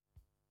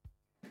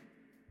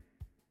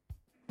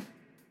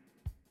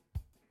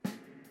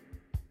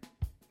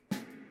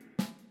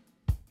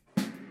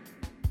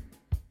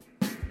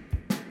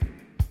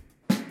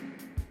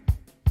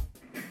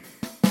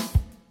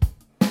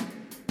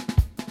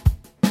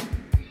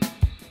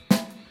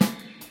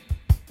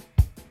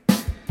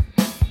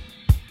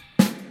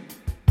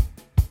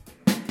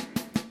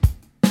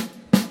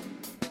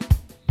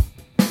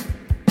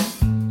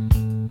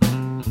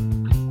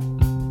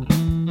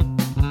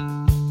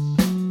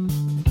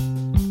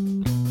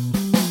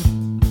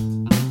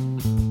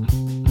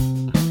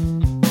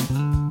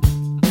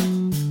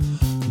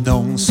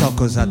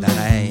cosa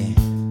darei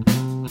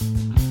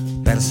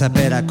per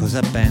sapere a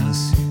cosa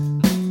pensi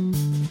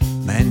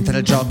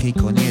mentre giochi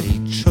con i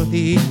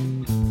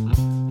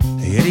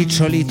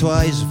riccioli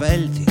tuoi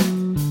svelti,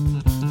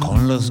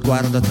 con lo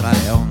sguardo tra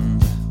le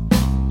onde,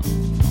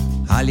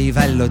 a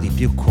livello di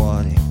più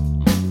cuori.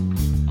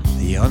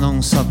 Io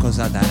non so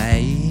cosa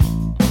darei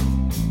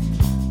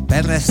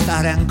per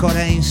restare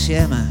ancora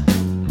insieme,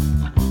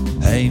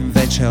 e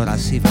invece ora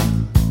si va,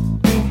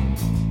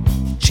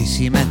 ci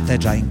si mette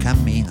già in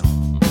cammino,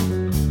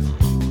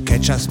 che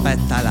ci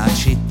aspetta la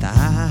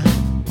città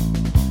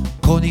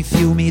con i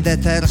fiumi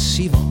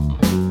detersivo.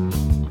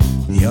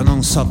 Io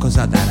non so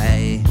cosa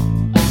darei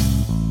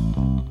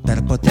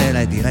per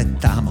poter dire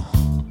t'amo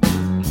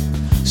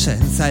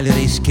senza il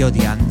rischio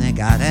di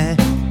annegare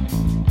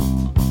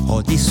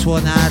o di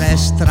suonare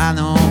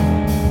strano,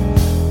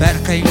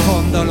 perché in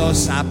fondo lo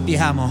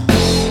sappiamo,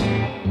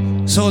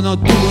 sono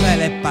dure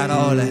le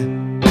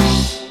parole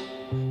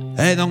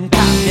e non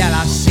cambia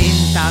la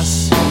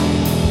sintassi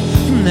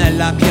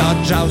nella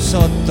pioggia o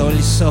sotto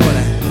il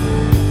sole.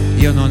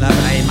 Io non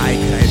avrei mai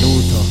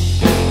creduto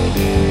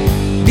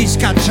di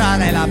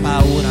scacciare la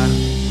paura,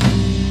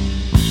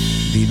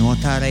 di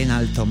nuotare in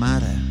alto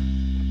mare,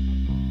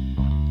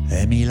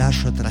 e mi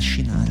lascio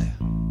trascinare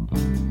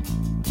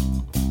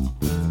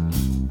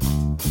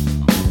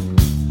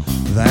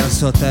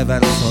verso te,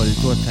 verso il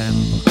tuo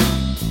tempo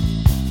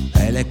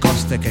e le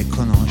coste che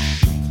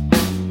conosci,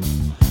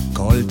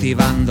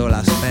 coltivando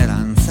la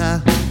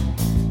speranza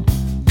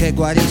che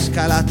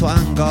guarisca la tua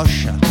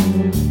angoscia.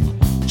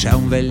 C'è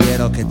un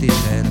veliero che ti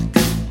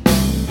cerca,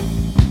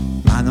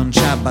 ma non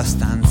c'è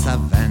abbastanza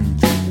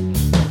vento,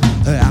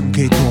 e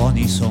anche i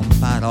tuoni son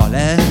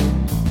parole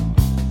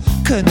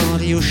che non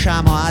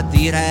riusciamo a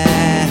dire.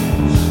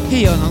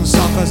 Io non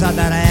so cosa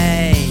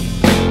darei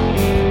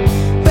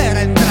per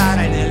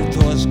entrare nel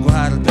tuo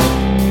sguardo,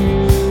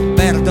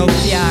 per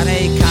doppiare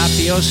i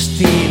capi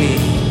ostili,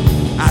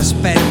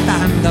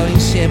 aspettando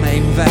insieme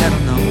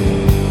inverno.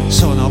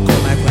 Sono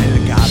come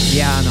quel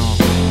gabbiano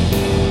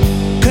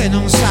che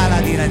non sa la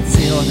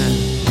direzione.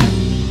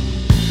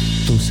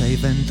 Tu sei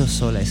vento,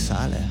 sole e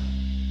sale,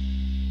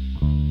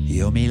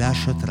 io mi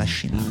lascio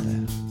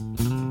trascinare.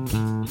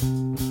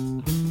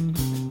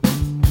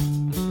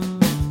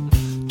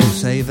 Tu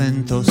sei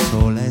vento,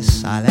 sole e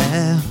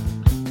sale,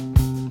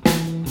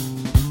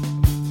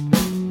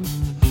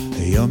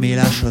 io mi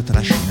lascio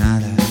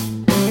trascinare.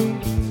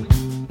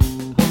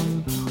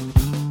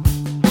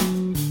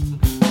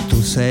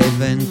 Tu sei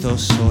vento,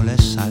 sole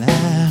e sale,